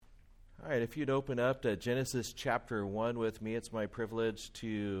right, if you'd open up to Genesis chapter 1 with me, it's my privilege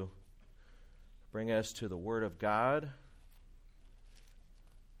to bring us to the Word of God.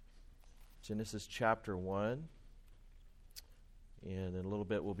 Genesis chapter 1. And in a little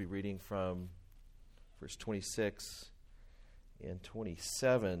bit, we'll be reading from verse 26 and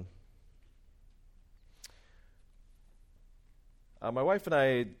 27. My wife and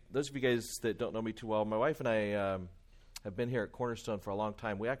I, those of you guys that don't know me too well, my wife and I have been here at Cornerstone for a long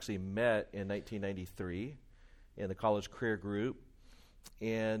time. We actually met in 1993 in the college career group,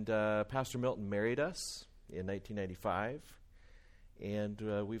 and Pastor Milton married us in 1995,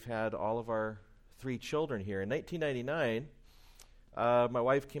 and we've had all of our 3 children here. In 1999, my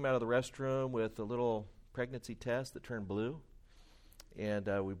wife came out of the restroom with a little pregnancy test that turned blue, and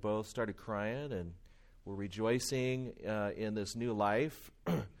we both started crying, and we're rejoicing in this new life.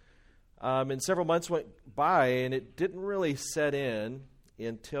 And several months went by, and it didn't really set in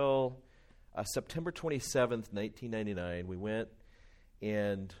until September 27th, 1999. We went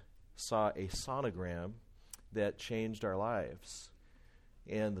and saw a sonogram that changed our lives.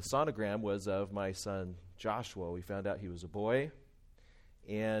 And the sonogram was of my son, Joshua. We found out he was a boy.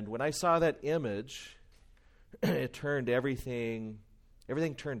 And when I saw that image, it turned everything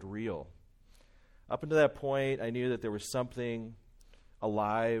turned real. Up until that point, I knew that there was something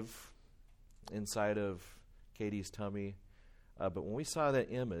alive inside of Katie's tummy. But when we saw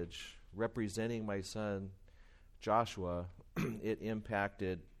that image representing my son, Joshua, it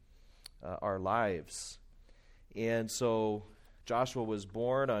impacted our lives. And so Joshua was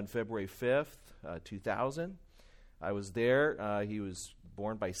born on February 5th, 2000. I was there. He was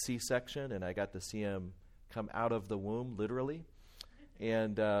born by C-section, and I got to see him come out of the womb, literally.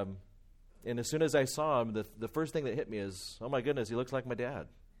 And as soon as I saw him, the first thing that hit me is, oh my goodness, he looks like my dad.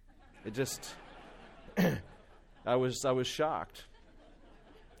 It just, I was shocked.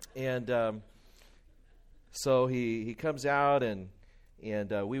 And so he comes out, and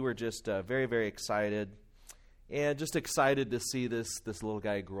we were just very, very excited, and just excited to see this little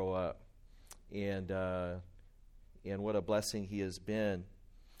guy grow up, and what a blessing he has been.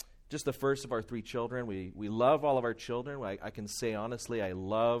 Just the first of our 3 children. We love all of our children. I can say honestly, I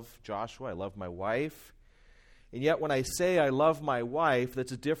love Joshua. I love my wife. And yet when I say I love my wife,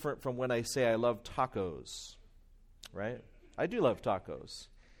 that's different from when I say I love tacos, right? I do love tacos.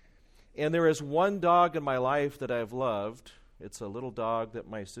 And there is one dog in my life that I've loved. It's a little dog that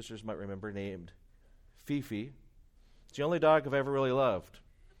my sisters might remember named Fifi. It's the only dog I've ever really loved.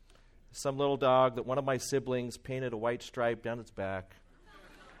 Some little dog that one of my siblings painted a white stripe down its back.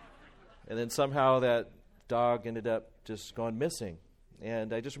 And then somehow that dog ended up just going missing.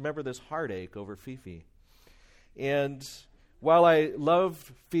 And I just remember this heartache over Fifi. And while I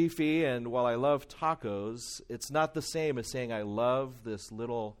love Fifi and while I love tacos, it's not the same as saying I love this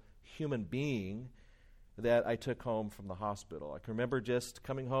little human being that I took home from the hospital. I can remember just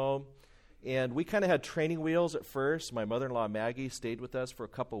coming home, and we kind of had training wheels at first. My mother-in-law, Maggie, stayed with us for a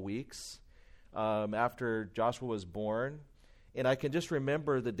couple weeks after Joshua was born. And I can just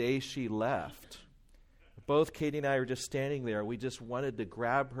remember the day she left. Both Katie and I were just standing there. We just wanted to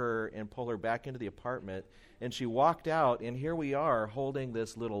grab her and pull her back into the apartment. And she walked out, and here we are holding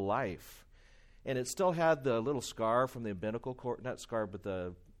this little life. And it still had the little scar from the umbilical cord, not scar, but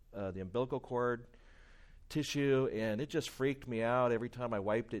the umbilical cord tissue. And it just freaked me out every time I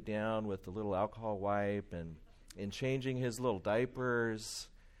wiped it down with the little alcohol wipe and changing his little diapers.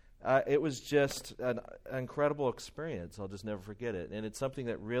 It was just an incredible experience. I'll just never forget it. And it's something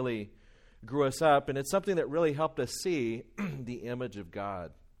that really grew us up, and it's something that really helped us see the image of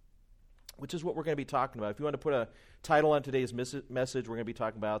God, which is what we're going to be talking about. If you want to put a title on today's message, we're going to be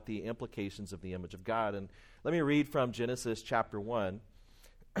talking about the implications of the image of God. And let me read from Genesis chapter 1.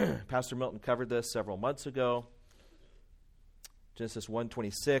 Pastor Milton covered this several months ago. Genesis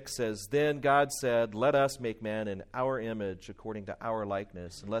 1:26 says, "Then God said, 'Let us make man in our image, according to our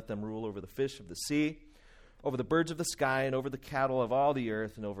likeness, and let them rule over the fish of the sea, over the birds of the sky, and over the cattle of all the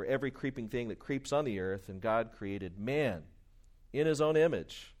earth, and over every creeping thing that creeps on the earth.' And God created man in his own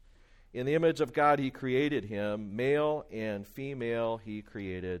image. In the image of God he created him, male and female he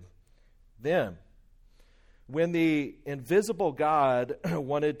created them." When the invisible God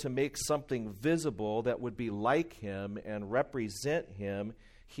wanted to make something visible that would be like him and represent him,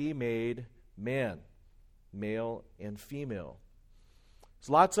 he made man, male and female. There's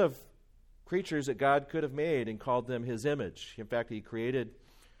lots of creatures that God could have made and called them his image. In fact, he created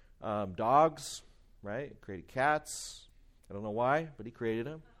dogs, right? He created cats. I don't know why, but he created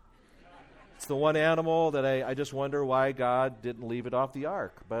them. It's the one animal that I just wonder why God didn't leave it off the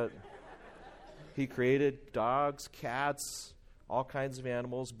ark. But he created dogs, cats, all kinds of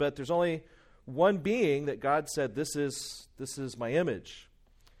animals, but there's only one being that God said, this is my image.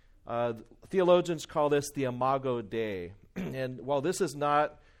 Theologians call this the Imago Dei. And while this is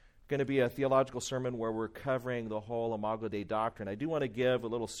not going to be a theological sermon where we're covering the whole Imago Dei doctrine, I do want to give a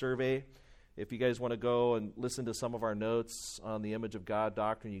little survey. If you guys want to go and listen to some of our notes on the image of God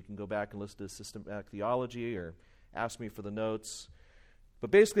doctrine, you can go back and listen to systematic theology or ask me for the notes.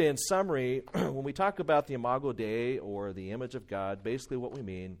 But basically, in summary, when we talk about the Imago Dei or the image of God, basically what we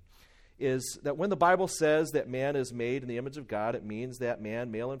mean is that when the Bible says that man is made in the image of God, it means that man,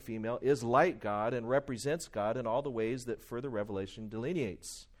 male and female, is like God and represents God in all the ways that further revelation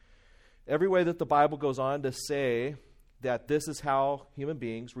delineates. Every way that the Bible goes on to say that this is how human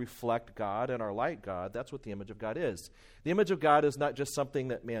beings reflect God and are like God, that's what the image of God is. The image of God is not just something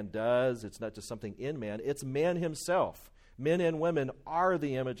that man does, it's not just something in man, it's man himself. Men and women are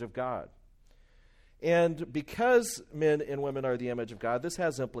the image of God. And because men and women are the image of God, this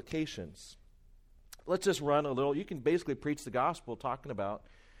has implications. Let's just run a little. You can basically preach the gospel talking about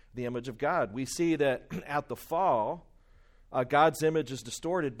the image of God. We see that at the fall, God's image is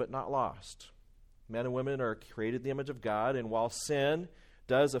distorted but not lost. Men and women are created in the image of God, and while sin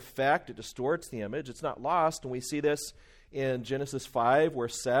does affect, it distorts the image, it's not lost. And we see this in Genesis 5, where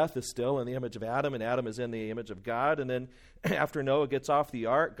Seth is still in the image of Adam, and Adam is in the image of God. And then after Noah gets off the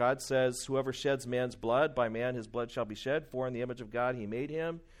ark, God says, whoever sheds man's blood, by man his blood shall be shed, for in the image of God he made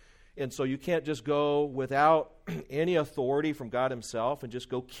him. And so you can't just go without any authority from God himself and just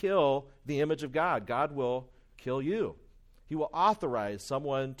go kill the image of God. God will kill you. He will authorize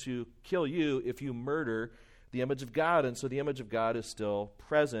someone to kill you if you murder the image of God. And so the image of God is still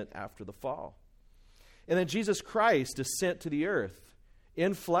present after the fall. And then Jesus Christ is sent to the earth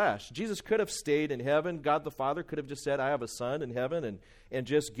in flesh. Jesus could have stayed in heaven. God the Father could have just said, I have a son in heaven, and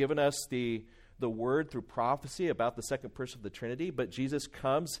just given us the word through prophecy about the second person of the Trinity. But Jesus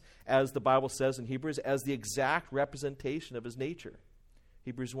comes, as the Bible says in Hebrews, as the exact representation of his nature.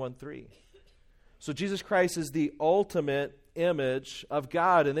 Hebrews 1:3. So Jesus Christ is the ultimate image of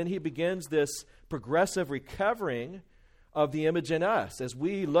God. And then he begins this progressive recovering of the image in us. As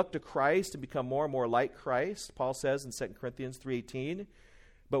we look to Christ and become more and more like Christ, Paul says in 2 Corinthians 3:18,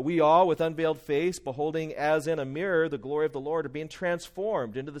 but we all, with unveiled face, beholding as in a mirror the glory of the Lord, are being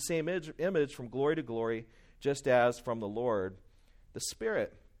transformed into the same image from glory to glory, just as from the Lord, the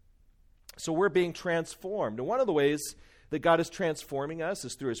Spirit. So we're being transformed. And one of the ways that God is transforming us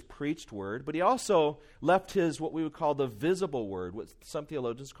is through his preached word, but he also left his, what we would call the visible word, what some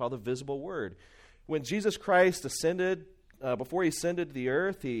theologians call the visible word. When Jesus Christ ascended, before he ascended to the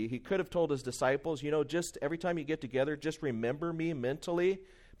earth, he could have told his disciples, just every time you get together, just remember me mentally.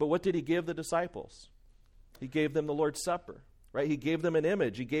 But what did he give the disciples? He gave them the Lord's Supper, right? He gave them an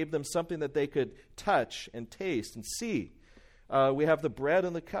image. He gave them something that they could touch and taste and see. We have the bread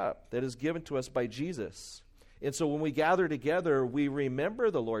and the cup that is given to us by Jesus. And so when we gather together, we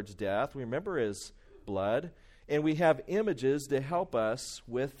remember the Lord's death, we remember his blood, and we have images to help us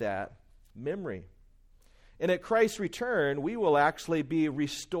with that memory. And at Christ's return, we will actually be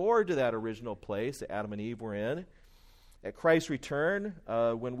restored to that original place that Adam and Eve were in. At Christ's return,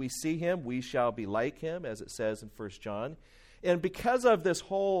 when we see him, we shall be like him, as it says in 1 John. And because of this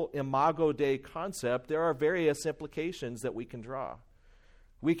whole Imago Dei concept, there are various implications that we can draw.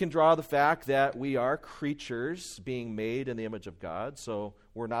 We can draw the fact that we are creatures being made in the image of God, so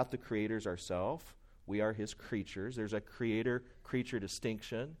we're not the creators ourselves. We are his creatures. There's a creator-creature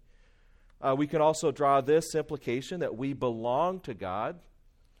distinction. We can also draw this implication that we belong to God.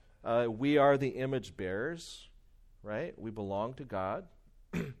 We are the image bearers, right? We belong to God.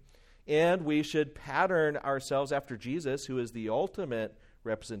 And we should pattern ourselves after Jesus, who is the ultimate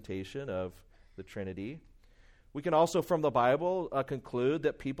representation of the Trinity. We can also, from the Bible, conclude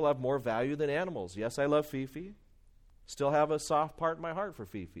that people have more value than animals. Yes, I love Fifi. Still have a soft part in my heart for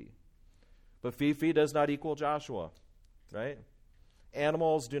Fifi. But Fifi does not equal Joshua, right?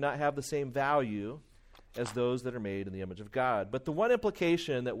 Animals do not have the same value as those that are made in the image of God. But the one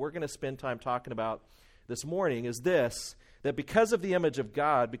implication that we're going to spend time talking about this morning is this, that because of the image of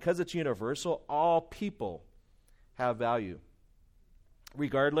God, because it's universal, all people have value.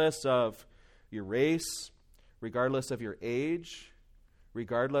 Regardless of your race, regardless of your age,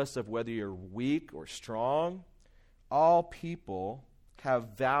 regardless of whether you're weak or strong, all people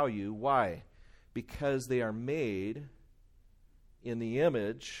have value. Why? Because they are made in the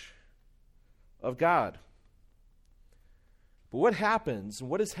image of God. But what happens, and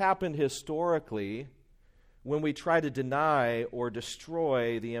what has happened historically, when we try to deny or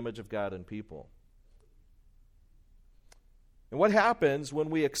destroy the image of God in people? And what happens when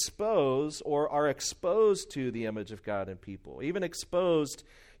we expose or are exposed to the image of God in people, even exposed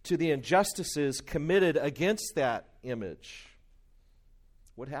to the injustices committed against that image?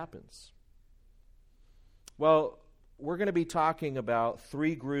 What happens? Well, we're going to be talking about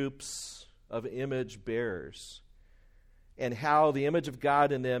three groups of image bearers and how the image of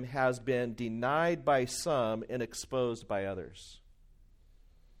God in them has been denied by some and exposed by others.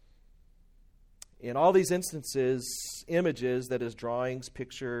 In all these instances, images, that is drawings,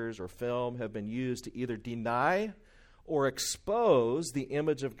 pictures, or film, have been used to either deny or expose the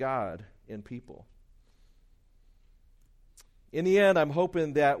image of God in people. In the end, I'm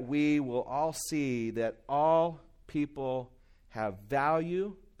hoping that we will all see that all people have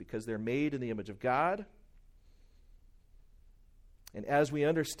value because they're made in the image of God. And as we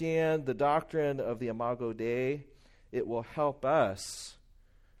understand the doctrine of the Imago Dei, it will help us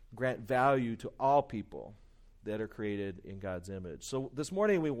grant value to all people that are created in God's image. So this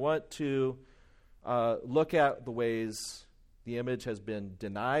morning we want to look at the ways the image has been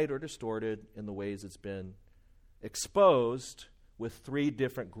denied or distorted and the ways it's been exposed with three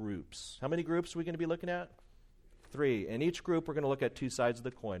different groups. How many groups are we going to be looking at? Three. In each group we're going to look at two sides of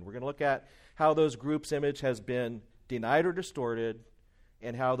the coin. We're going to look at how those groups' image has been denied or distorted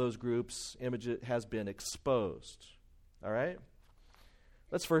and how those groups' image has been exposed. All right?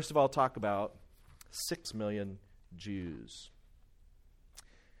 Let's first of all talk about 6 million Jews.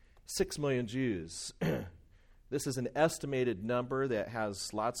 6 million Jews. This is an estimated number that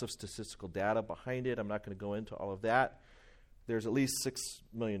has lots of statistical data behind it. I'm not going to go into all of that. There's at least 6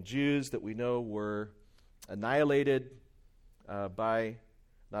 million Jews that we know were annihilated by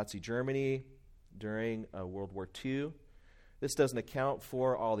Nazi Germany during World War II. This doesn't account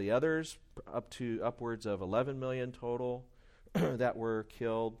for all the others, upwards of 11 million total that were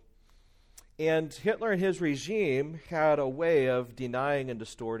killed. And Hitler and his regime had a way of denying and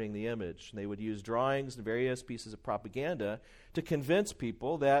distorting the image. They would use drawings and various pieces of propaganda to convince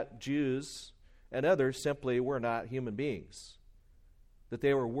people that Jews and others simply were not human beings, that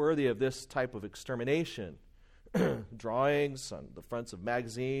they were worthy of this type of extermination. Drawings on the fronts of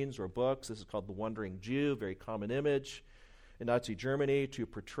magazines or books. This is called the Wandering Jew, very common image in Nazi Germany to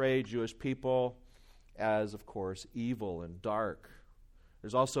portray Jewish people as, of course, evil and dark.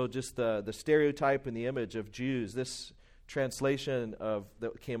 There's also just the stereotype in the image of Jews. This translation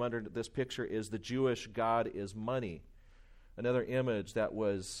that came under this picture is the Jewish God is money. Another image that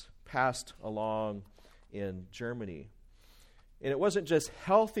was passed along in Germany. And it wasn't just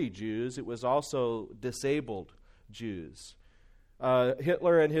healthy Jews, it was also disabled Jews.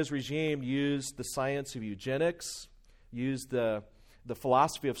 Hitler and his regime used the science of eugenics, used the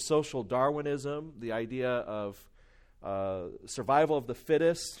philosophy of social Darwinism, the idea of survival of the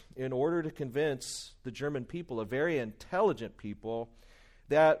fittest, in order to convince the German people, a very intelligent people,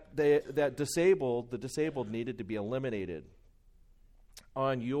 that the disabled needed to be eliminated.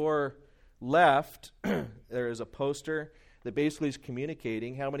 On your left, there is a poster that basically is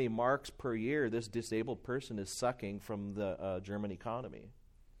communicating how many marks per year this disabled person is sucking from the German economy.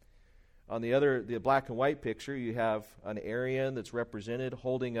 On the black and white picture, you have an Aryan that's represented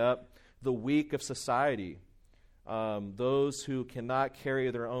holding up the weak of society, those who cannot carry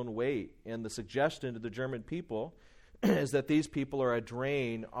their own weight. And the suggestion to the German people is that these people are a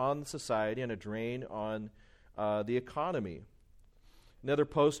drain on society and a drain on the economy. Another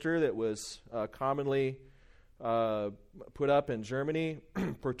poster that was commonly put up in Germany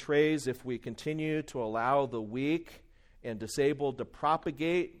portrays, if we continue to allow the weak and disabled to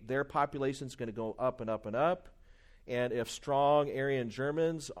propagate, their population is going to go up and up and up. And if strong Aryan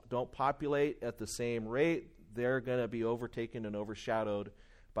Germans don't populate at the same rate, they're going to be overtaken and overshadowed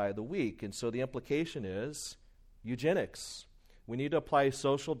by the weak. And so the implication is eugenics. We need to apply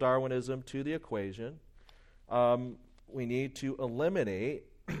social Darwinism to the equation. We need to eliminate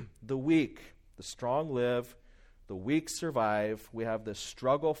the weak. The strong live, the weak survive. We have this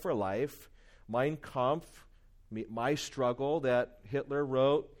struggle for life. Mein Kampf, My Struggle, that Hitler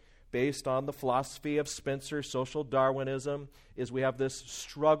wrote based on the philosophy of Spencer's social Darwinism, is we have this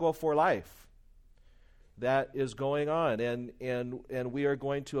struggle for life that is going on. And we are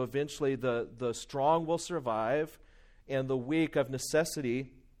going to eventually, the strong will survive and the weak of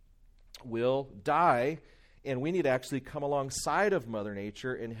necessity will die. And we need to actually come alongside of Mother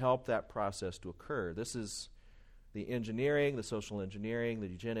Nature and help that process to occur. This is the engineering, the social engineering, the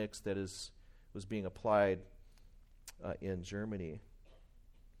eugenics that was being applied in Germany.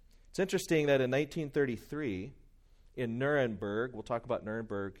 It's interesting that in 1933, in Nuremberg, we'll talk about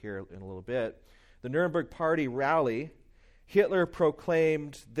Nuremberg here in a little bit, the Nuremberg Party rally, Hitler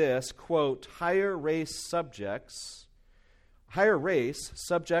proclaimed this, quote, higher race subjects, higher race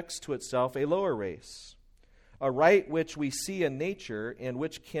subjects to itself a lower race, a right which we see in nature and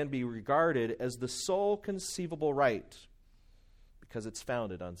which can be regarded as the sole conceivable right because it's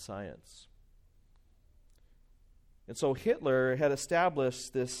founded on science. And so Hitler had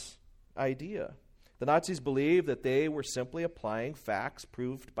established this idea. The Nazis believed that they were simply applying facts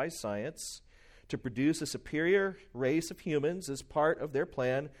proved by science to produce a superior race of humans as part of their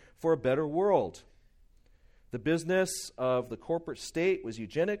plan for a better world. The business of the corporate state was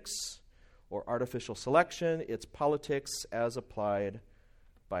eugenics or artificial selection, its politics as applied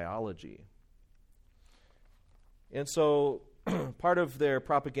biology. And so part of their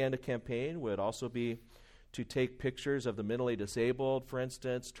propaganda campaign would also be to take pictures of the mentally disabled, for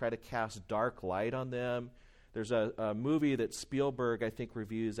instance, try to cast dark light on them. There's a movie that Spielberg, I think,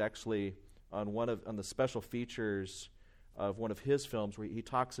 reviews actually on on the special features of one of his films, where he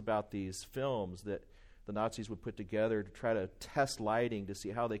talks about these films that the Nazis would put together to try to test lighting to see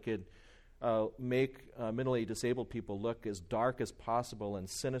how they could make mentally disabled people look as dark as possible and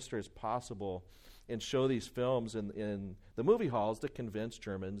sinister as possible, and show these films in the movie halls to convince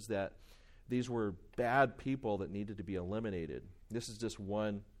Germans that these were bad people that needed to be eliminated. This is just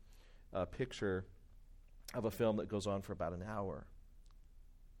one picture of a film that goes on for about an hour.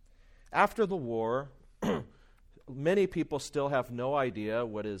 After the war, many people still have no idea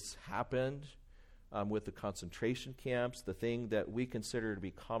what has happened with the concentration camps. The thing that we consider to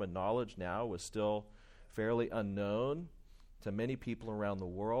be common knowledge now was still fairly unknown to many people around the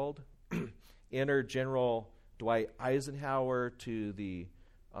world. Enter General Dwight Eisenhower to the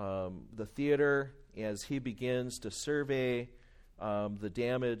theater as he begins to survey the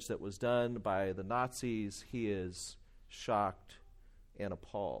damage that was done by the Nazis. He is shocked and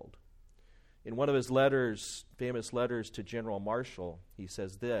appalled. In one of his letters, famous letters to General Marshall, he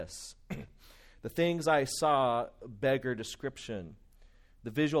says this: "The things I saw beggar description.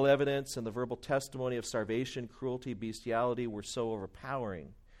 The visual evidence and the verbal testimony of starvation, cruelty, bestiality were so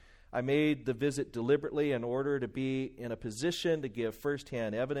overpowering. I made the visit deliberately in order to be in a position to give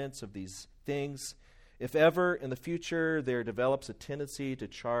firsthand evidence of these things. If ever in the future there develops a tendency to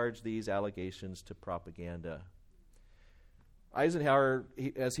charge these allegations to propaganda." Eisenhower,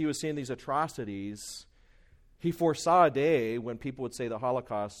 as he was seeing these atrocities, he foresaw a day when people would say the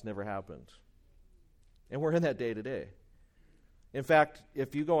Holocaust never happened. And we're in that day today. In fact,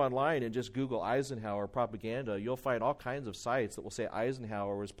 if you go online and just Google Eisenhower propaganda, you'll find all kinds of sites that will say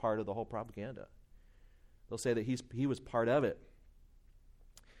Eisenhower was part of the whole propaganda. They'll say that he was part of it.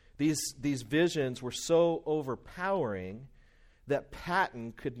 These visions were so overpowering that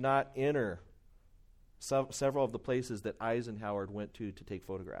Patton could not enter several of the places that Eisenhower went to take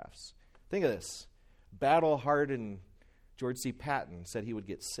photographs. Think of this. Battle-hardened George C. Patton said he would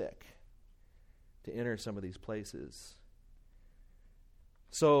get sick to enter some of these places.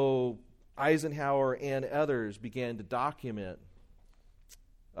 So Eisenhower and others began to document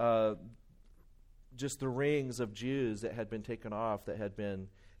just the rings of Jews that had been taken off, that had been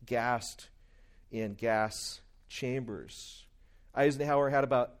gassed in gas chambers. Eisenhower had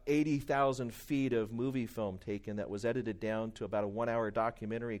about 80,000 feet of movie film taken that was edited down to about a 1-hour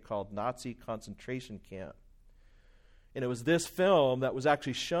documentary called Nazi Concentration Camp. And it was this film that was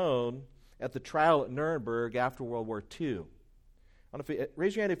actually shown at the trial at Nuremberg after World War II.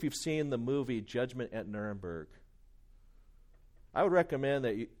 Raise your hand if you've seen the movie Judgment at Nuremberg. I would recommend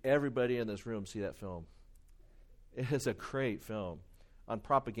that everybody in this room see that film. It is a great film on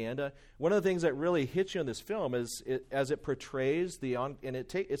propaganda. One of the things that really hits you in this film is as it portrays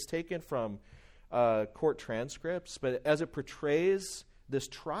it's taken from court transcripts, but as it portrays this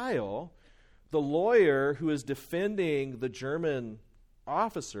trial, the lawyer who is defending the German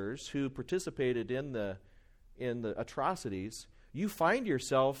officers who participated in the atrocities, you find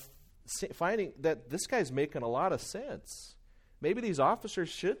yourself finding that this guy's making a lot of sense. Maybe these officers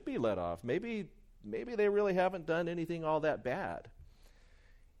should be let off. Maybe they really haven't done anything all that bad.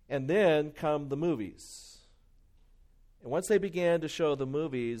 And then come the movies. And once they began to show the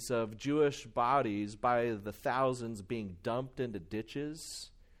movies of Jewish bodies by the thousands being dumped into ditches,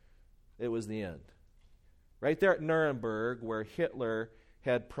 it was the end. Right there at Nuremberg, where Hitler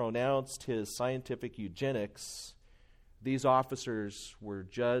had pronounced his scientific eugenics, these officers were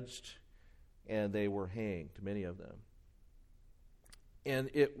judged and they were hanged, many of them. And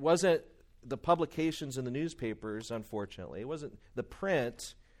it wasn't the publications in the newspapers, unfortunately. It wasn't the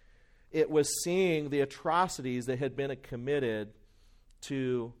print. It was seeing the atrocities that had been committed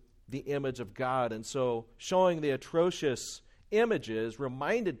to the image of God. And so showing the atrocious images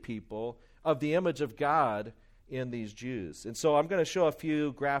reminded people of the image of God in these Jews. And so I'm going to show a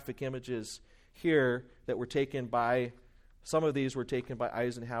few graphic images here that were taken by Some of these were taken by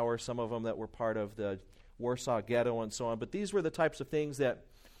Eisenhower, some of them that were part of the Warsaw Ghetto and so on. But these were the types of things that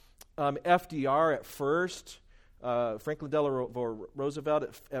FDR at first, Franklin Delano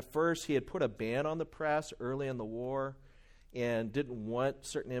Roosevelt, at first he had put a ban on the press early in the war and didn't want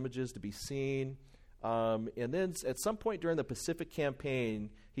certain images to be seen. And then at some point during the Pacific Campaign,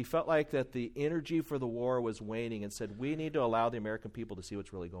 he felt like that the energy for the war was waning and said, we need to allow the American people to see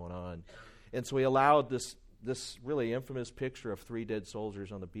what's really going on. And so he allowed this really infamous picture of 3 dead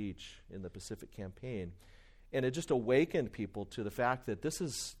soldiers on the beach in the Pacific Campaign. And it just awakened people to the fact that this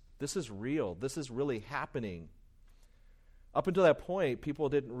is real. This is really happening. Up until that point, people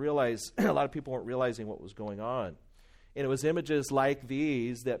didn't realize, a lot of people weren't realizing what was going on. And it was images like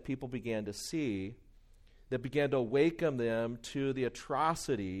these that people began to see that began to awaken them to the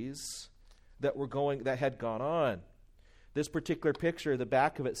atrocities that had gone on. This particular picture, the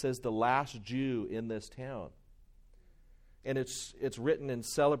back of it says the last Jew in this town. And it's written in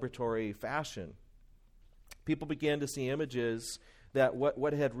celebratory fashion. People began to see images that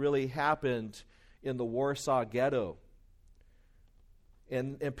what had really happened in the Warsaw Ghetto.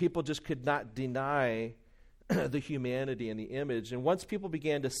 And people just could not deny the humanity in the image. And once people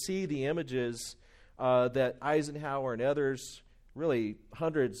began to see the images that Eisenhower and others, really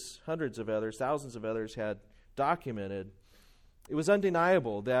hundreds of others, thousands of others had documented, it was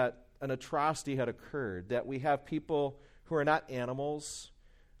undeniable that an atrocity had occurred, that we have people who are not animals.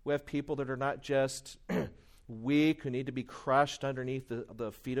 We have people that are not just weak, who need to be crushed underneath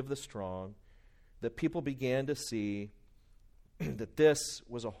the feet of the strong, that people began to see that this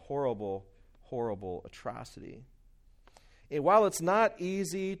was a horrible, horrible atrocity. And while it's not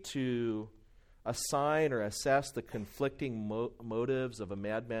easy to assign or assess the conflicting motives of a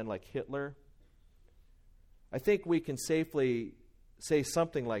madman like Hitler, I think we can safely say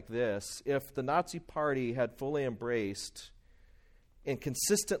something like this. If the Nazi Party had fully embraced and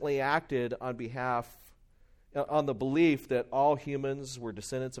consistently acted on the belief that all humans were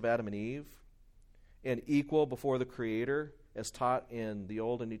descendants of Adam and Eve and equal before the Creator, as taught in the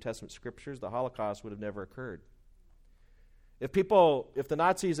Old and New Testament scriptures, the Holocaust would have never occurred. If the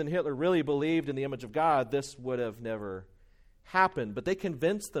Nazis and Hitler really believed in the image of God, this would have never happened. But they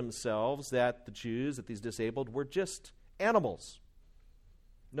convinced themselves that the Jews, that these disabled, were just animals.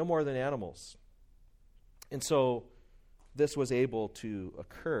 No more than animals. And so this was able to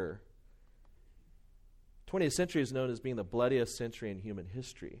occur. 20th century is known as being the bloodiest century in human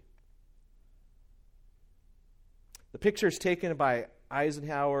history. The pictures taken by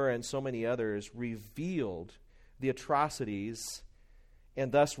Eisenhower and so many others revealed the atrocities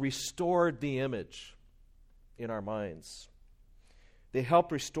and thus restored the image in our minds. They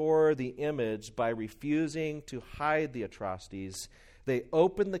helped restore the image by refusing to hide the atrocities. They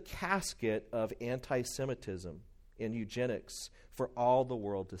opened the casket of anti-Semitism and eugenics for all the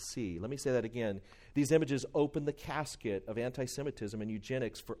world to see. Let me say that again. These images opened the casket of anti-Semitism and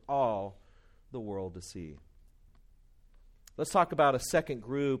eugenics for all the world to see. Let's talk about a second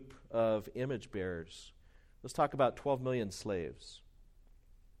group of image bearers. Let's talk about 12 million slaves.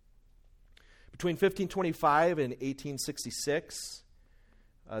 Between 1525 and 1866,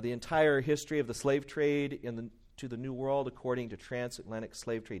 the entire history of the slave trade to the New World, according to Transatlantic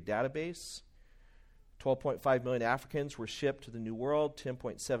Slave Trade Database, 12.5 million Africans were shipped to the New World.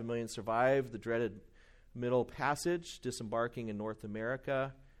 10.7 million survived the dreaded Middle Passage, disembarking in North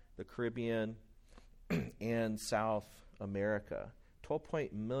America, the Caribbean, and South America.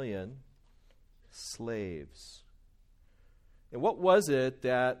 12 million slaves. And what was it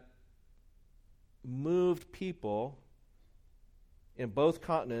that moved people in both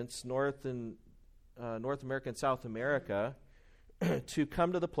continents, North America and South America, to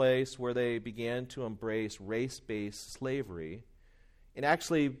come to the place where they began to embrace race-based slavery and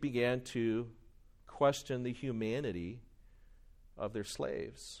actually began to question the humanity of their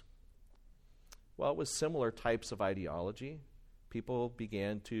slaves? Well, it was similar types of ideology. People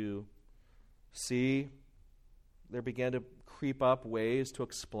began to see, there began to creep up ways to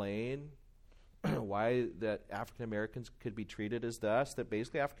explain why that African Americans could be treated as thus, that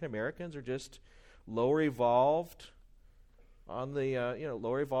basically African Americans are just lower evolved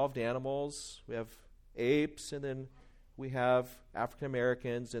lower evolved animals. We have apes, and then we have African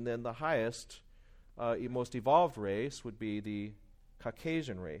Americans, and then the highest, most evolved race would be the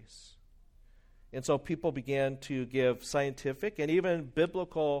Caucasian race. And so people began to give scientific and even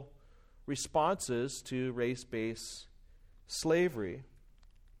biblical responses to race-based slavery.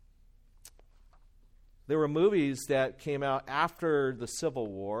 There were movies that came out after the Civil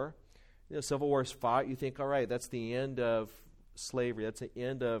War. The Civil War is fought. You think, all right, that's the end of slavery. That's the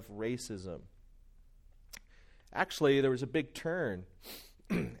end of racism. Actually, there was a big turn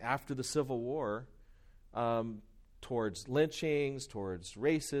after the Civil War towards lynchings, towards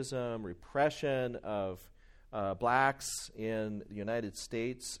racism, repression of blacks in the United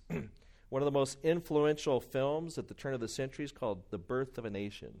States. One of the most influential films at the turn of the century is called The Birth of a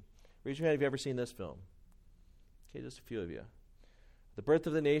Nation. Raise your hand if you've ever seen this film. Okay, just a few of you. The Birth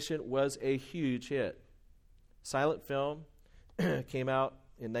of the Nation was a huge hit. Silent film, came out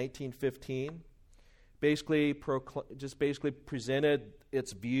in 1915. Basically presented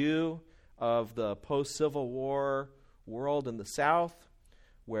its view of the post-Civil War world in the South,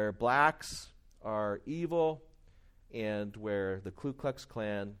 where blacks are evil and where the Ku Klux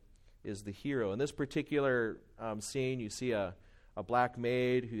Klan is the hero. In this particular scene, you see a black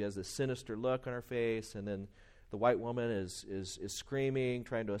maid who has a sinister look on her face, and then the white woman is screaming,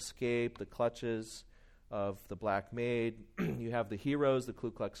 trying to escape the clutches of the black maid. You have the heroes, the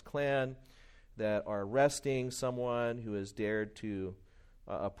Ku Klux Klan, that are arresting someone who has dared to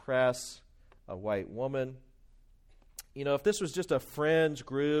oppress a white woman. You know, if this was just a fringe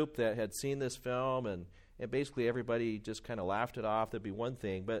group that had seen this film and basically everybody just kind of laughed it off, that'd be one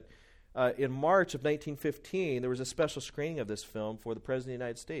thing. But in March of 1915, there was a special screening of this film for the President of the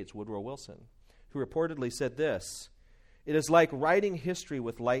United States, Woodrow Wilson, who reportedly said this: "It is like writing history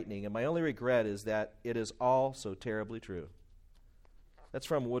with lightning, and my only regret is that it is all so terribly true." That's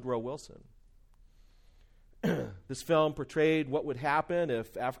from Woodrow Wilson. This film portrayed what would happen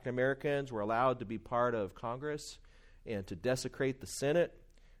if African Americans were allowed to be part of Congress and to desecrate the Senate.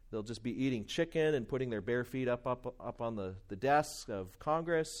 They'll just be eating chicken and putting their bare feet up on the desks of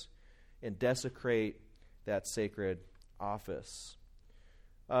Congress and desecrate that sacred office.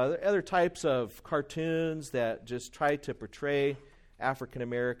 There are other types of cartoons that just try to portray African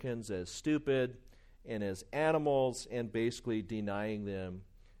Americans as stupid and as animals and basically denying them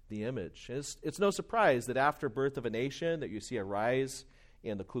the image. It's no surprise that after Birth of a Nation that you see a rise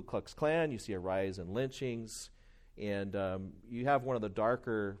in the Ku Klux Klan, you see a rise in lynchings, and you have one of the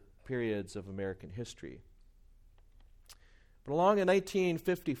darker periods of American history. But along in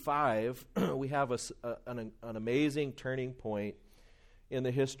 1955, we have an amazing turning point in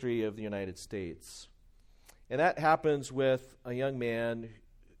the history of the United States. And that happens with a young man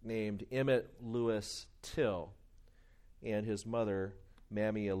named Emmett Lewis Till and his mother,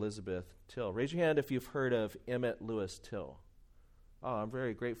 Mammy Elizabeth Till. Raise your hand if you've heard of Emmett Lewis Till. Oh, I'm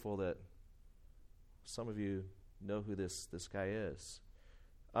very grateful that some of you know who this guy is.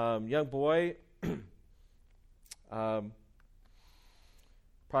 Young boy,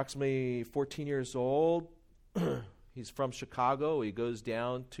 approximately 14 years old. He's from Chicago. He goes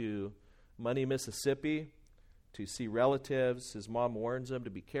down to Money, Mississippi to see relatives. His mom warns him to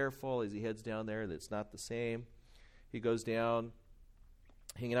be careful as he heads down there, that it's not the same. He goes down,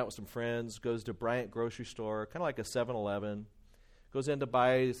 hanging out with some friends, goes to Bryant grocery store, kind of like a 7-Eleven, goes in to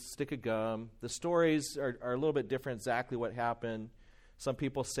buy a stick of gum. The stories are a little bit different exactly what happened. Some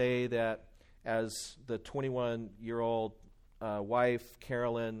people say that as the 21-year-old wife,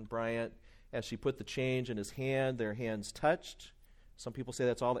 Carolyn Bryant, as she put the change in his hand, their hands touched. Some people say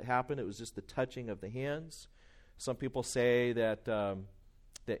that's all that happened. It was just the touching of the hands. Some people say that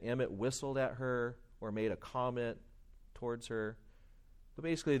that Emmett whistled at her or made a comment towards her. But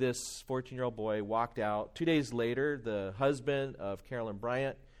basically, this 14-year-old boy walked out. 2 days later, the husband of Carolyn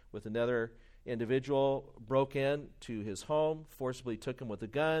Bryant with another individual broke in to his home, forcibly took him with a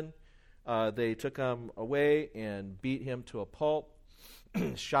gun. They took him away and beat him to a pulp,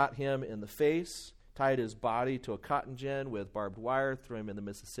 shot him in the face, tied his body to a cotton gin with barbed wire, threw him in the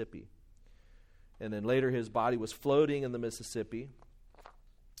Mississippi. And then later his body was floating in the Mississippi.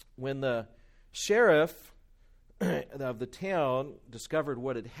 When the sheriff of the town discovered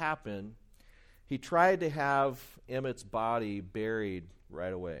what had happened, he tried to have Emmett's body buried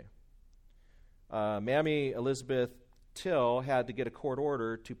right away. Mammy Elizabeth Till had to get a court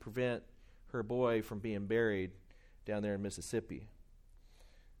order to prevent her boy from being buried down there in Mississippi.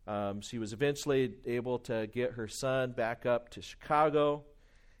 She was eventually able to get her son back up to Chicago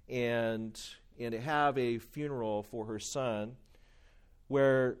and to have a funeral for her son,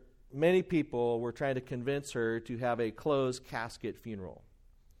 where many people were trying to convince her to have a closed casket funeral.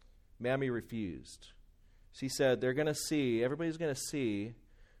 Mammy refused. She said, everybody's going to see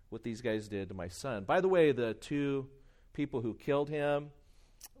what these guys did to my son. By the way, the two people who killed him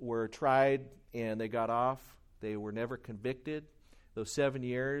were tried and they got off. They were never convicted. Those 7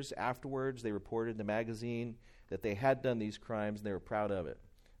 years afterwards, they reported in the magazine that they had done these crimes and they were proud of it.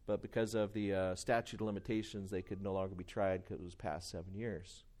 But because of the statute of limitations, they could no longer be tried because it was past 7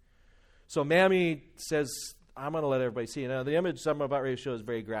 years. So Mammy says I'm going to let everybody see. Now, the image I'm about ready to show is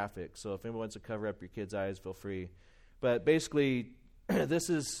very graphic, so if anyone wants to cover up your kids' eyes, feel free. But basically, this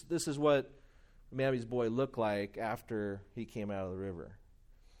is what Mammy's boy looked like after he came out of the river.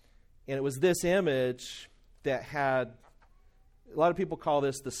 And it was this image that had, a lot of people call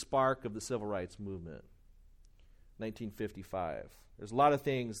this the spark of the civil rights movement, 1955. There's a lot of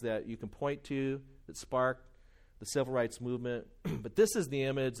things that you can point to that sparked the civil rights movement, but this is the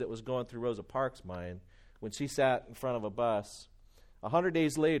image that was going through Rosa Parks' mind when she sat in front of a bus 100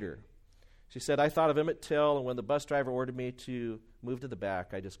 days later. She said, I thought of Emmett Till, and when the bus driver ordered me to move to the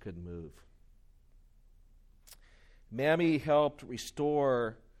back, I just couldn't move. Mammy helped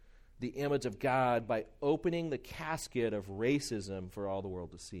restore the image of God by opening the casket of racism for all the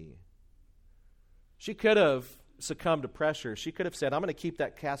world to see. She could have succumbed to pressure. She could have said, I'm going to keep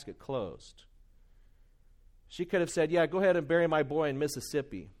that casket closed. She could have said, yeah, go ahead and bury my boy in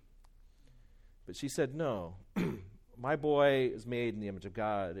Mississippi. But she said, no, my boy is made in the image of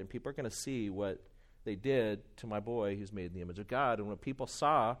God, and people are going to see what they did to my boy who's made in the image of God. And when people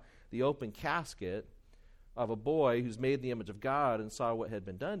saw the open casket of a boy who's made in the image of God and saw what had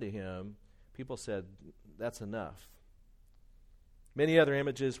been done to him, people said, that's enough. Many other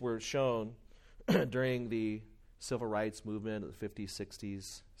images were shown during the civil rights movement of the 50s,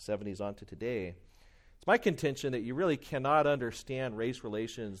 60s, 70s on to today. It's my contention that you really cannot understand race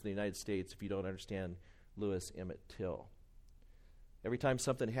relations in the United States if you don't understand Lewis Emmett Till. Every time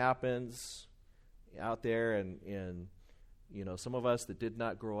something happens out there, and you know, some of us that did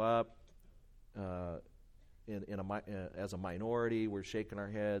not grow up as a minority, we're shaking our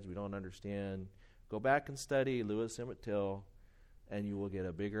heads, we don't understand. Go back and study Lewis Emmett Till, and you will get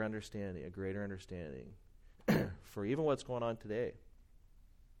a bigger understanding, a greater understanding for even what's going on today.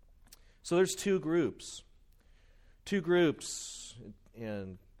 So there's two groups,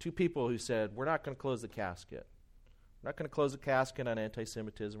 and two people who said, we're not going to close the casket. We're not going to close the casket on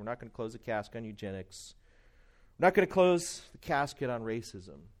anti-Semitism. We're not going to close the casket on eugenics. We're not going to close the casket on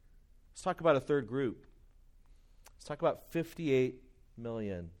racism. Let's talk about a third group. Let's talk about 58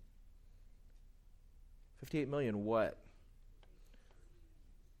 million. 58 million what?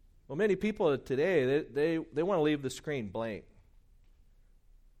 Well, many people today, they want to leave the screen blank.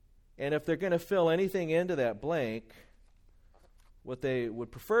 And if they're going to fill anything into that blank, what they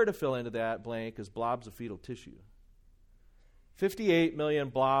would prefer to fill into that blank is blobs of fetal tissue. 58 million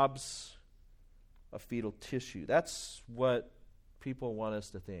blobs of fetal tissue. That's what people want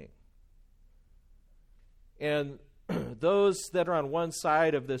us to think. And those that are on one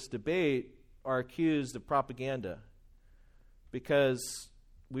side of this debate are accused of propaganda because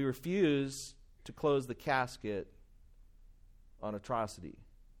we refuse to close the casket on atrocity.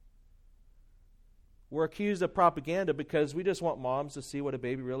 We're accused of propaganda because we just want moms to see what a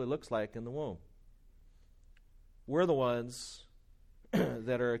baby really looks like in the womb. We're the ones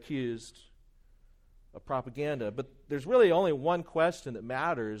that are accused of propaganda. But there's really only one question that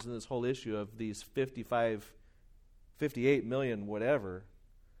matters in this whole issue of these 58 million whatever.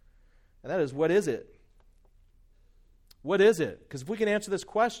 And that is, what is it? What is it? Because if we can answer this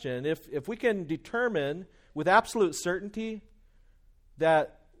question, if we can determine with absolute certainty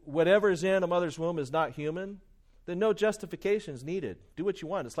that whatever's in a mother's womb is not human, then no justification is needed. Do what you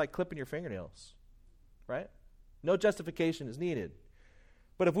want. It's like clipping your fingernails, right? No justification is needed.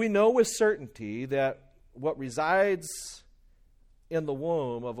 But if we know with certainty that what resides in the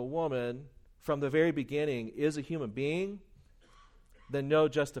womb of a woman from the very beginning is a human being, then no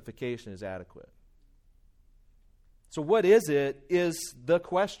justification is adequate. So what is it is the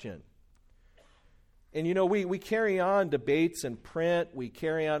question. And you know, we carry on debates in print, we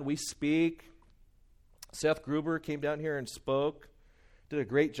speak. Seth Gruber came down here and spoke, did a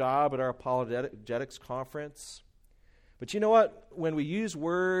great job at our apologetics conference. But you know what? When we use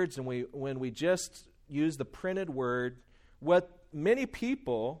words and when we just use the printed word, what many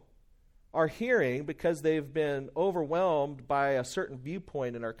people are hearing because they've been overwhelmed by a certain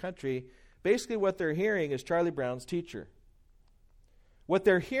viewpoint in our country, basically what they're hearing is Charlie Brown's teacher. What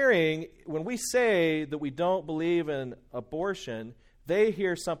they're hearing, when we say that we don't believe in abortion, they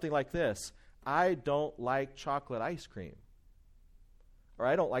hear something like this: I don't like chocolate ice cream, or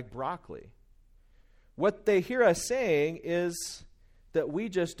I don't like broccoli. What they hear us saying is that we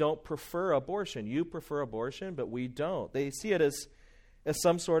just don't prefer abortion. You prefer abortion, but we don't. They see it as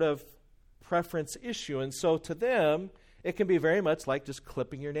some sort of preference issue, and so to them, it can be very much like just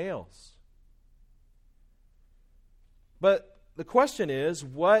clipping your nails. But the question is,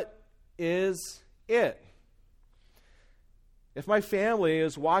 what is it? If my family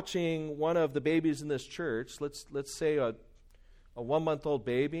is watching one of the babies in this church, let's say a 1-month-old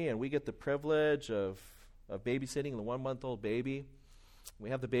baby, and we get the privilege of of babysitting the 1-month-old baby. We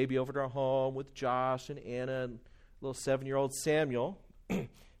have the baby over to our home with Josh and Anna and little 7-year-old Samuel.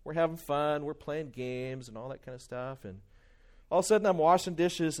 We're having fun. We're playing games and all that kind of stuff. And all of a sudden, I'm washing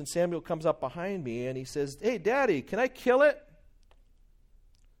dishes, and Samuel comes up behind me, and he says, "Hey, Daddy, can I kill it?"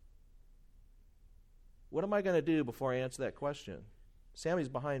 What am I going to do before I answer that question? Sammy's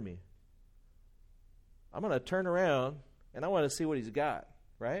behind me. I'm going to turn around, and I want to see what he's got,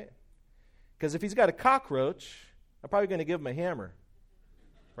 right? Because if he's got a cockroach, I'm probably going to give him a hammer,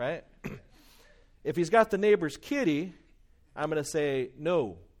 right? If he's got the neighbor's kitty, I'm going to say,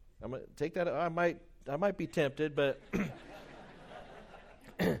 no. I'm going to take that. I might be tempted, but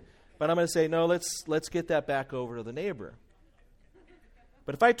but I'm going to say, no, let's get that back over to the neighbor.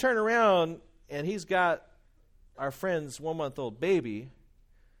 But if I turn around and he's got our friend's 1-month-old baby,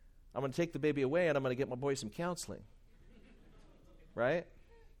 I'm going to take the baby away and I'm going to get my boy some counseling. Right?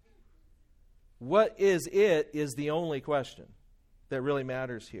 What is it is the only question that really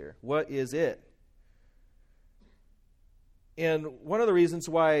matters here. What is it? And one of the reasons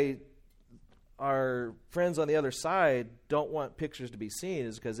why our friends on the other side don't want pictures to be seen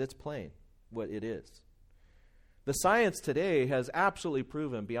is because it's plain what it is. The science today has absolutely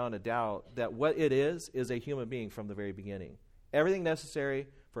proven beyond a doubt that what it is a human being from the very beginning. Everything necessary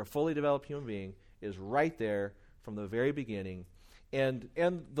for a fully developed human being is right there from the very beginning. And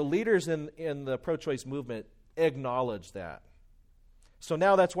the leaders in the pro-choice movement acknowledge that. So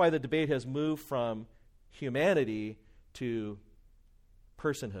now that's why the debate has moved from humanity to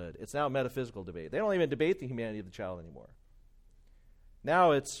personhood. It's now a metaphysical debate. They don't even debate the humanity of the child anymore.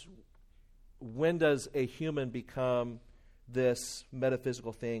 Now it's, when does a human become this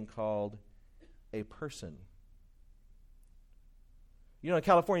metaphysical thing called a person? You know, in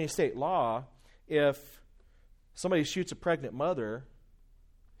California state law, if somebody shoots a pregnant mother,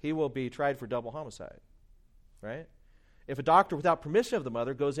 he will be tried for double homicide, right? If a doctor, without permission of the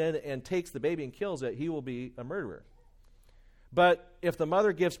mother, goes in and takes the baby and kills it, he will be a murderer. But if the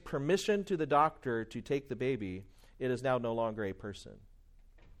mother gives permission to the doctor to take the baby, it is now no longer a person.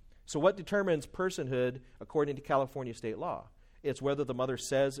 So what determines personhood according to California state law? It's whether the mother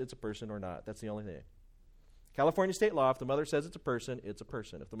says it's a person or not. That's the only thing. California state law, if the mother says it's a person, it's a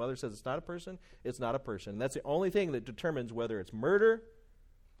person. If the mother says it's not a person, it's not a person. And that's the only thing that determines whether it's murder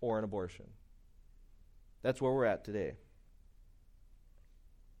or an abortion. That's where we're at today.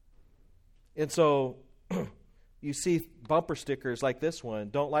 And so you see bumper stickers like this one: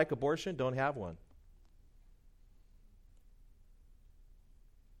 don't like abortion, don't have one.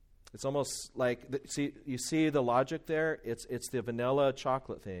 It's almost like, you see the logic there? It's the vanilla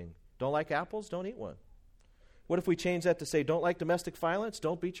chocolate thing. Don't like apples, don't eat one. What if we change that to say, don't like domestic violence,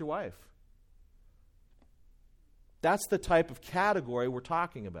 don't beat your wife? That's the type of category we're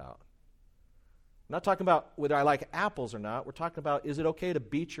talking about. I'm not talking about whether I like apples or not. We're talking about, is it okay to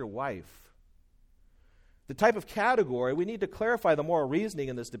beat your wife? The type of category, we need to clarify the moral reasoning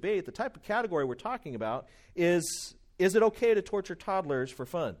in this debate. The type of category we're talking about is it okay to torture toddlers for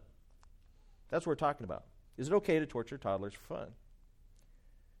fun? That's what we're talking about. Is it okay to torture toddlers for fun?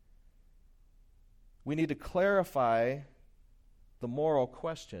 We need to clarify the moral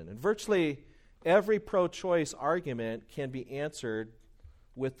question. And virtually every pro-choice argument can be answered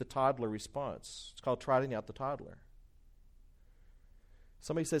with the toddler response. It's called trotting out the toddler.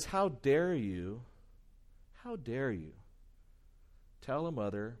 Somebody says, how dare you tell a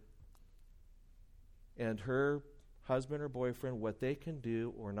mother and her husband or boyfriend what they can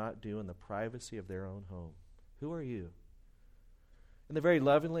do or not do in the privacy of their own home? Who are you? And then very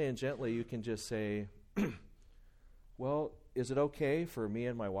lovingly and gently you can just say, well, is it okay for me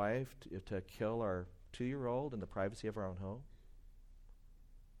and my wife to kill our 2-year-old in the privacy of our own home?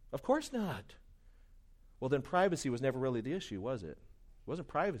 Of course not. Well, then privacy was never really the issue, was it? It wasn't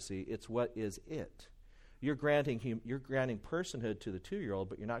privacy, it's what is it. You're granting personhood to the 2-year-old,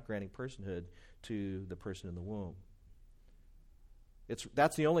 but you're not granting personhood to the person in the womb.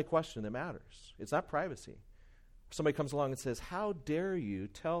 That's the only question that matters. It's not privacy. Somebody comes along and says, how dare you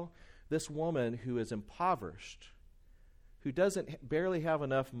tell this woman who is impoverished, who doesn't barely have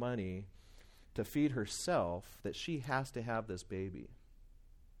enough money to feed herself, that she has to have this baby?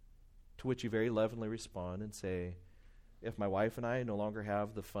 To which you very lovingly respond and say, if my wife and I no longer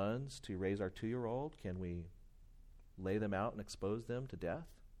have the funds to raise our 2-year-old, can we lay them out and expose them to death?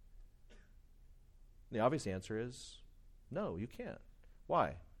 The obvious answer is no, you can't.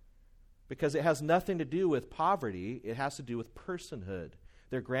 Why? Because it has nothing to do with poverty. It has to do with personhood.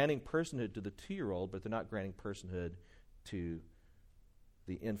 They're granting personhood to the 2-year-old, but they're not granting personhood to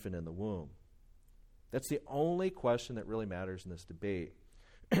the infant in the womb. That's the only question that really matters in this debate.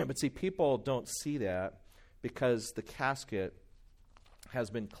 But see, people don't see that. because the casket has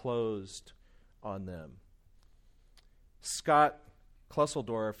been closed on them. Scott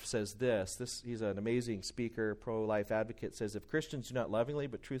Klusseldorf says this, he's an amazing speaker, pro-life advocate, says, if Christians do not lovingly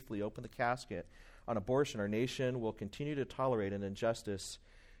but truthfully open the casket on abortion, our nation will continue to tolerate an injustice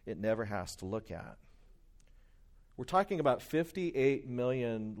it never has to look at. We're talking about 58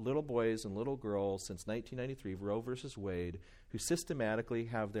 million little boys and little girls since 1993, Roe versus Wade, who systematically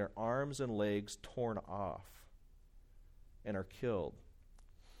have their arms and legs torn off and are killed.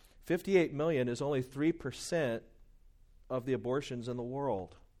 58 million is only 3% of the abortions in the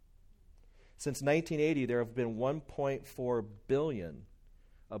world. Since 1980, there have been 1.4 billion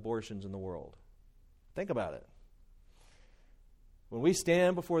abortions in the world. Think about it. When we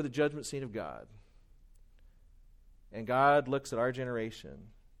stand before the judgment seat of God, and God looks at our generation,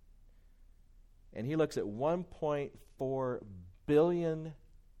 and he looks at 1.4 billion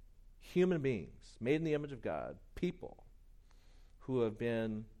human beings made in the image of God, people who have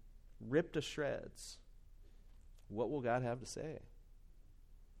been ripped to shreds, what will God have to say?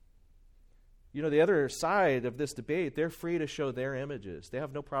 You know, the other side of this debate, they're free to show their images. They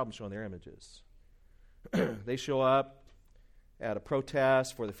have no problem showing their images. They show up at a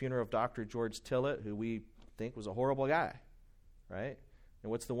protest for the funeral of Dr. George Tillett, who we think was a horrible guy, right?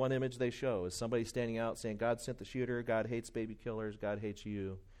 And what's the one image they show? Is somebody standing out saying, God sent the shooter, God hates baby killers, God hates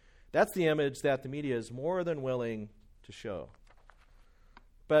you. That's the image that the media is more than willing to show.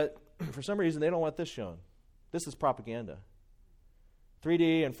 But for some reason, they don't want this shown. This is propaganda.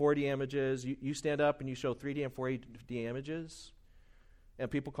 3D and 4D images. You stand up and you show 3D and 4D images, and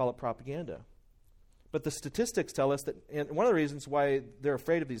people call it propaganda. But the statistics tell us that, and one of the reasons why they're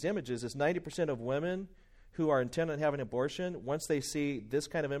afraid of these images is 90% of women who are intent on having an abortion, once they see this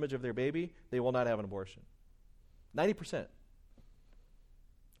kind of image of their baby, they will not have an abortion. 90%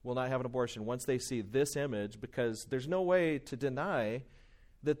 will not have an abortion once they see this image, because there's no way to deny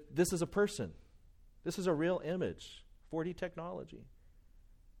that this is a person. This is a real image, 4D technology.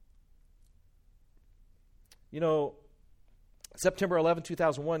 You know, September 11,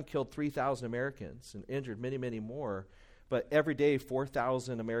 2001 killed 3,000 Americans and injured many, many more, but every day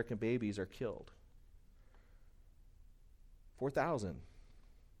 4,000 American babies are killed. 4,000.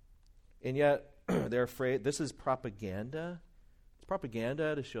 And yet they're afraid. This is propaganda. It's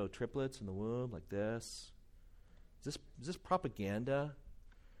propaganda to show triplets in the womb like this. Is this propaganda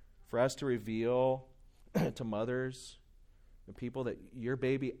for us to reveal to mothers and people that your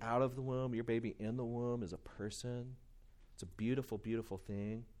baby out of the womb, your baby in the womb is a person? It's a beautiful, beautiful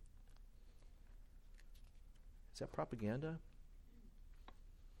thing. Is that propaganda?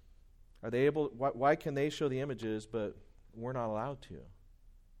 Are they able? Why can they show the images, but we're not allowed to?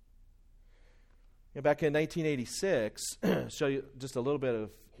 Back in 1986, show you just a little bit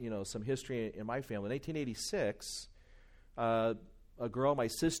of some history in my family. In 1986, a girl, my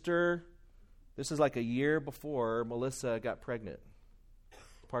sister. This is like a year before Melissa got pregnant.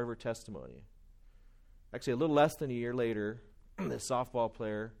 Part of her testimony. Actually, a little less than a year later, this softball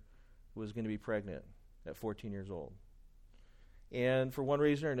player was going to be pregnant at 14 years old. And for one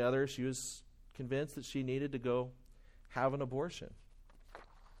reason or another, she was convinced that she needed to go have an abortion.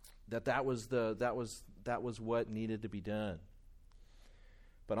 That was what needed to be done.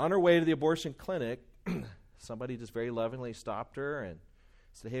 But on her way to the abortion clinic, somebody just very lovingly stopped her and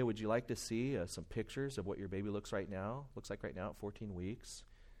said, "Hey, would you like to see some pictures of what your baby looks like right now at 14 weeks?"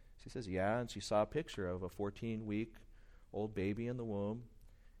 She says, "Yeah," and she saw a picture of a 14-week-old baby in the womb.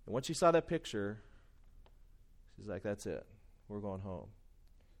 And once she saw that picture, she's like, "That's it. We're going home."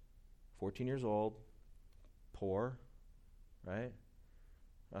 14 years old, poor, right?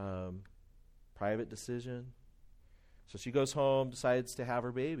 Private decision. So she goes home, decides to have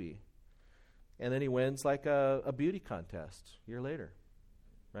her baby. And then he wins like a beauty contest a year later,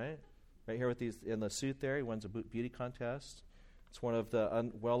 right? Right here with these in the suit there, he wins a beauty contest. It's one of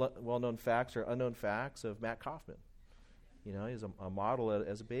the well-known facts or unknown facts of Matt Kaufman. He's a model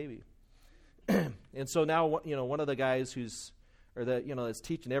as a baby. And so now, one of the guys that's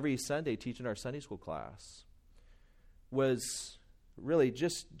teaching every Sunday, teaching our Sunday school class, was really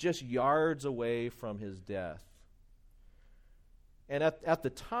just yards away from his death. And at the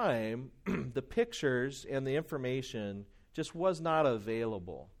time, the pictures and the information just was not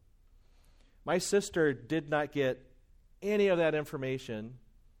available. My sister did not get any of that information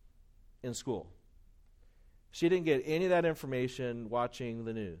in school. She didn't get any of that information watching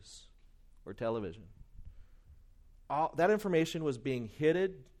the news or television. All that information was being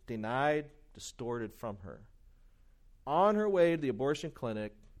hidden, denied, distorted from her. On her way to the abortion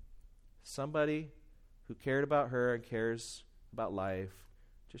clinic, somebody who cared about her and cares about life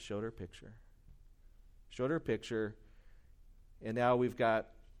just showed her a picture. Showed her a picture, and now we've got,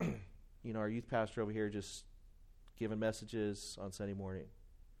 our youth pastor over here just giving messages on Sunday morning.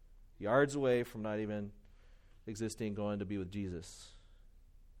 Yards away from not even existing, going to be with Jesus.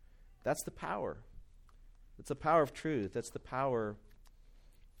 That's the power. It's the power of truth. That's the power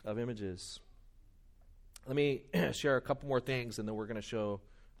of images. Let me share a couple more things, and then we're going to show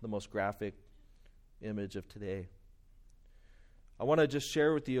the most graphic image of today. I want to just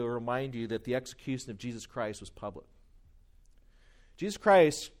share with you or remind you that the execution of Jesus Christ was public. Jesus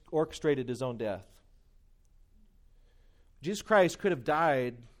Christ orchestrated his own death. Jesus Christ could have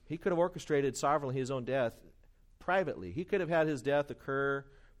died. He could have orchestrated sovereignly his own death privately. He could have had his death occur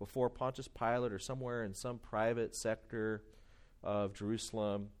before Pontius Pilate or somewhere in some private sector of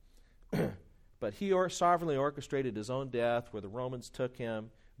Jerusalem. But he sovereignly orchestrated his own death, where the Romans took him,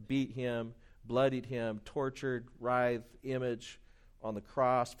 beat him, bloodied him, tortured, writhed image on the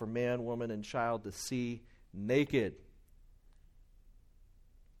cross for man, woman, and child to see naked.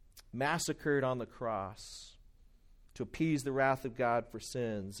 Massacred on the cross to appease the wrath of God for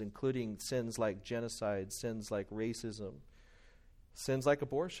sins, including sins like genocide, sins like racism, sins like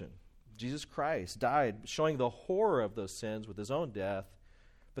abortion. Jesus Christ died, showing the horror of those sins with his own death,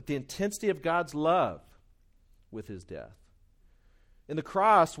 but the intensity of God's love with his death. In the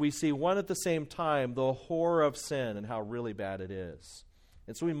cross, we see one at the same time the horror of sin and how really bad it is.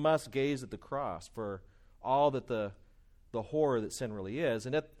 And so we must gaze at the cross for all that the horror that sin really is.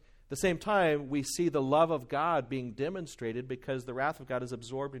 And at the same time, we see the love of God being demonstrated because the wrath of God is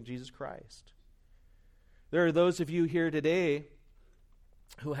absorbed in Jesus Christ. There are those of you here today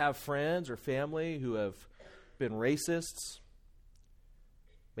who have friends or family who have been racists.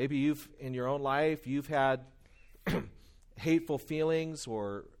 Maybe in your own life, you've had hateful feelings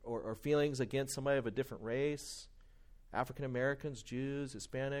or feelings against somebody of a different race. African Americans, Jews,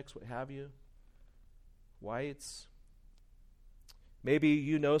 Hispanics, what have you. Whites. Maybe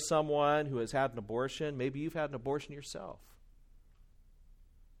you know someone who has had an abortion. Maybe you've had an abortion yourself.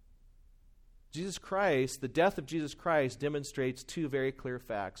 Jesus Christ, the death of Jesus Christ demonstrates two very clear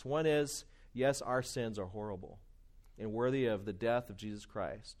facts. One is, yes, our sins are horrible and worthy of the death of Jesus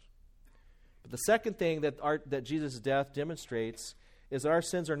Christ. But the second thing that Jesus' death demonstrates is that our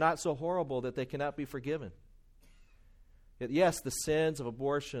sins are not so horrible that they cannot be forgiven. Yes, the sins of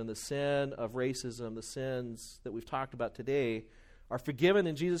abortion, the sin of racism, the sins that we've talked about today are forgiven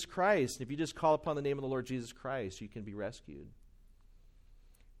in Jesus Christ. If you just call upon the name of the Lord Jesus Christ, you can be rescued.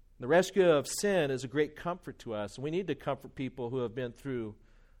 The rescue of sin is a great comfort to us. We need to comfort people who have been through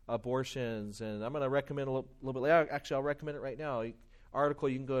abortions. And I'm going to recommend a little bit later. Actually, I'll recommend it right now. Article,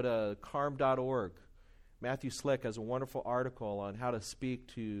 you can go to carm.org. Matthew Slick has a wonderful article on how to speak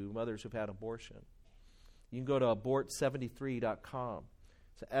to mothers who've had abortion. You can go to abort73.com.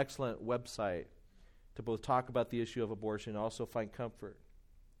 It's an excellent website to both talk about the issue of abortion and also find comfort.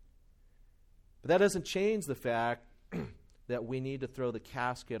 But that doesn't change the fact that we need to throw the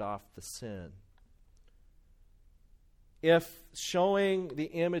casket off the sin. If showing the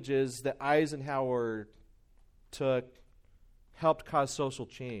images that Eisenhower took helped cause social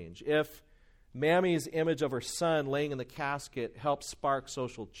change, if Mammy's image of her son laying in the casket helped spark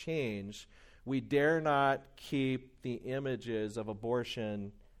social change, we dare not keep the images of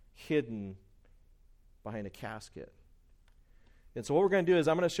abortion hidden behind a casket. And so what we're going to do is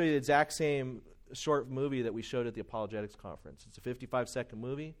I'm going to show you the exact same short movie that we showed at the Apologetics Conference. It's a 55-second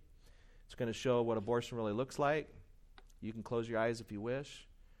movie. It's going to show what abortion really looks like. You can close your eyes if you wish,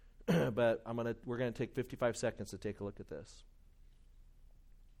 but we're going to take 55 seconds to take a look at this.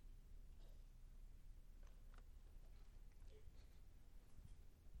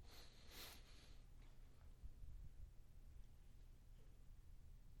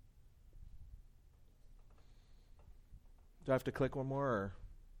 Do I have to click one more, or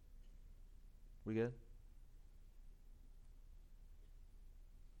we good?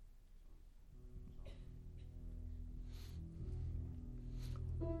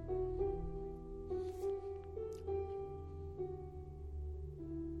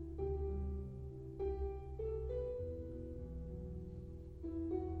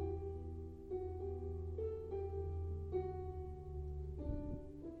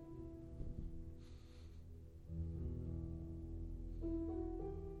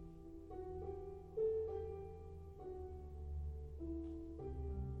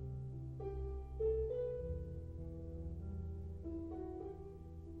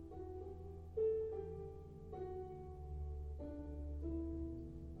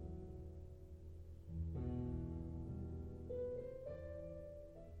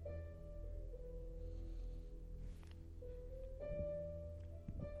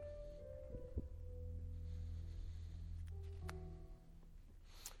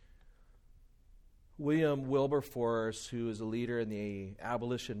 William Wilberforce, who is a leader in the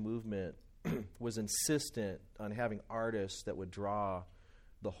abolition movement, was insistent on having artists that would draw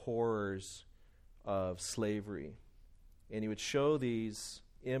the horrors of slavery. And he would show these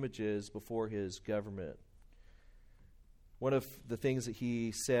images before his government. One of the things that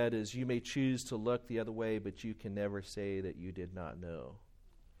he said is, "You may choose to look the other way, but you can never say that you did not know."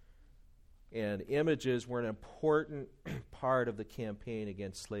 And images were an important part of the campaign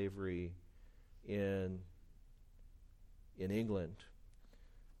against slavery in England.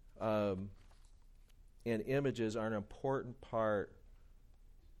 And images are an important part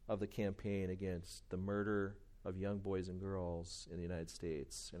of the campaign against the murder of young boys and girls in the United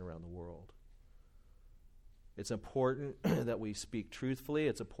States and around the world. It's important that we speak truthfully.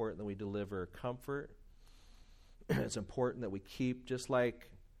 It's important that we deliver comfort. It's important that we keep, just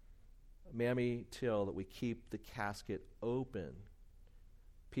like Mammy Till, that we keep the casket open.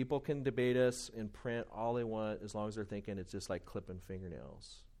 People can debate us in print all they want as long as they're thinking it's just like clipping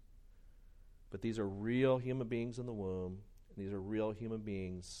fingernails. But these are real human beings in the womb, and these are real human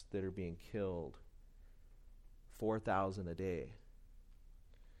beings that are being killed. 4,000 a day.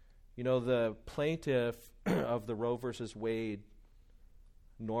 You know, the plaintiff of the Roe versus Wade,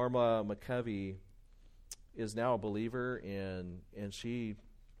 Norma McCovey, is now a believer, and she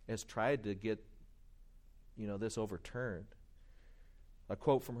has tried to get, this overturned. A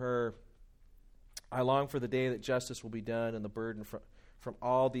quote from her: "I long for the day that justice will be done and the burden from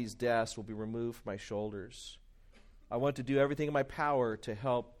all these deaths will be removed from my shoulders. I want to do everything in my power to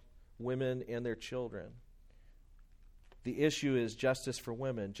help women and their children. The issue is justice for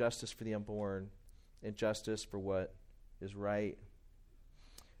women, justice for the unborn, and justice for what is right."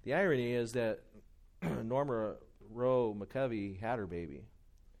 The irony is that Norma Roe McCovey had her baby,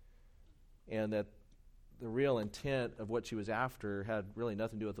 and that the real intent of what she was after had really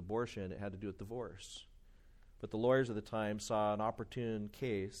nothing to do with abortion. It had to do with divorce. But the lawyers of the time saw an opportune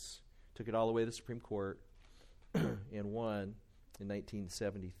case, took it all the way to the Supreme Court, and won in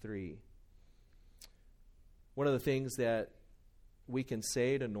 1973. One of the things that we can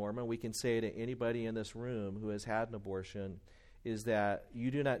say to Norma, we can say to anybody in this room who has had an abortion, is that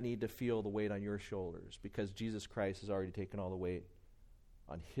you do not need to feel the weight on your shoulders, because Jesus Christ has already taken all the weight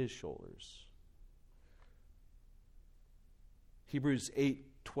on his shoulders. Hebrews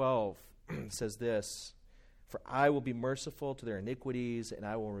 8:12 says this: "For I will be merciful to their iniquities, and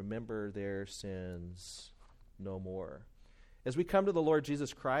I will remember their sins no more." As we come to the Lord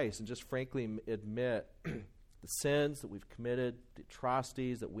Jesus Christ and just frankly admit the sins that we've committed, the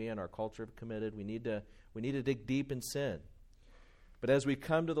atrocities that we and our culture have committed, we need to dig deep in sin. But as we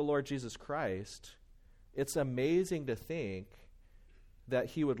come to the Lord Jesus Christ, it's amazing to think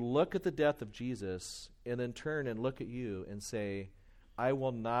that he would look at the death of Jesus and then turn and look at you and say, "I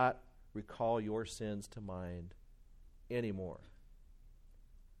will not recall your sins to mind anymore."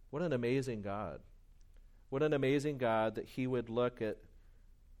 What an amazing God. What an amazing God that he would look at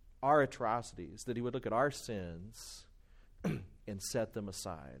our atrocities, that he would look at our sins and set them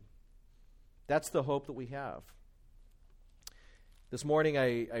aside. That's the hope that we have. This morning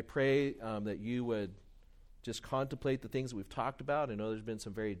I pray that you would just contemplate the things that we've talked about. I know there's been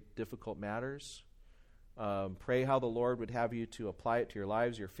some very difficult matters. Pray how the Lord would have you to apply it to your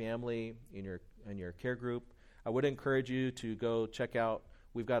lives, your family, in your care group. I would encourage you to go check out,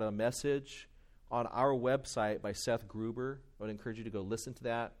 we've got a message on our website by Seth Gruber. I would encourage you to go listen to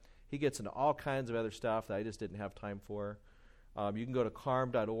that. He gets into all kinds of other stuff that I just didn't have time for. You can go to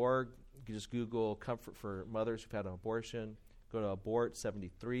carm.org. You can just Google Comfort for Mothers Who've Had an Abortion. Go to Abort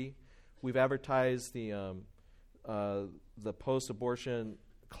 73. We've advertised the post-abortion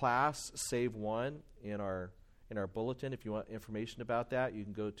class, Save One, in our bulletin. If you want information about that, you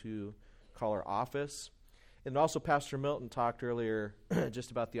can call our office. And also Pastor Milton talked earlier just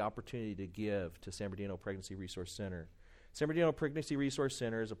about the opportunity to give to San Bernardino Pregnancy Resource Center. San Bernardino Pregnancy Resource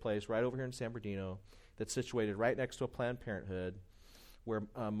Center is a place right over here in San Bernardino that's situated right next to a Planned Parenthood, where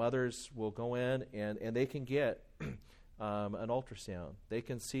mothers will go in and they can get an ultrasound. They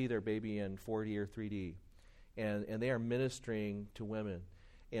can see their baby in 4D or 3D, and they are ministering to women.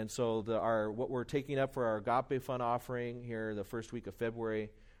 And so what we're taking up for our Agape Fund offering here the first week of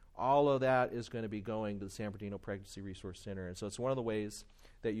February, all of that is going to be going to the San Bernardino Pregnancy Resource Center. And so it's one of the ways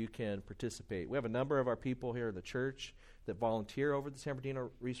that you can participate. We have a number of our people here at the church that volunteer over at the San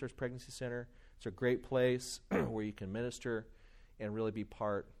Bernardino Resource Pregnancy Center. It's a great place where you can minister and really be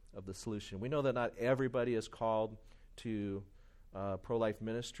part of the solution. We know that not everybody is called to pro-life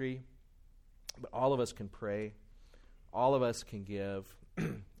ministry, but all of us can pray, all of us can give,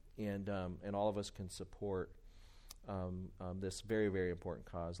 and all of us can support this very, very important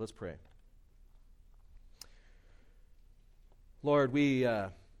cause. Let's pray. Lord, we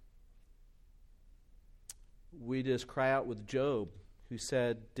just cry out with Job, who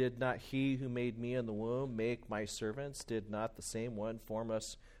said, "Did not he who made me in the womb make my servants? Did not the same one form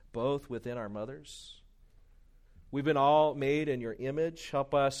us both within our mothers?" We've been all made in your image.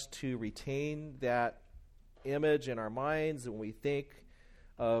 Help us to retain that image in our minds when we think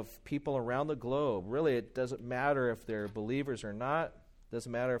of people around the globe. Really, it doesn't matter if they're believers or not. It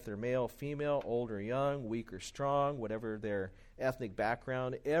doesn't matter if they're male, female, old or young, weak or strong, whatever their ethnic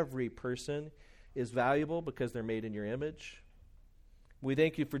background. Every person is valuable because they're made in your image. We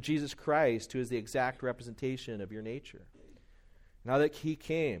thank you for Jesus Christ, who is the exact representation of your nature. Now that he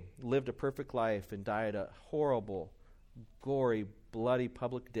came, lived a perfect life, and died a horrible, gory, bloody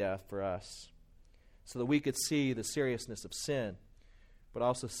public death for us, so that we could see the seriousness of sin, but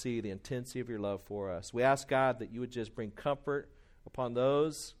also see the intensity of your love for us. We ask, God, that you would just bring comfort upon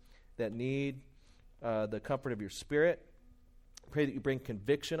those that need the comfort of your Spirit. Pray that you bring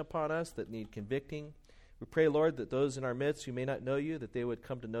conviction upon us that need convicting. We pray, Lord, that those in our midst who may not know you, that they would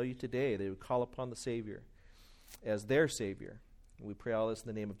come to know you today. They would call upon the Savior as their Savior. And we pray all this in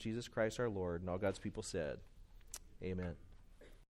the name of Jesus Christ our Lord, and all God's people said, amen.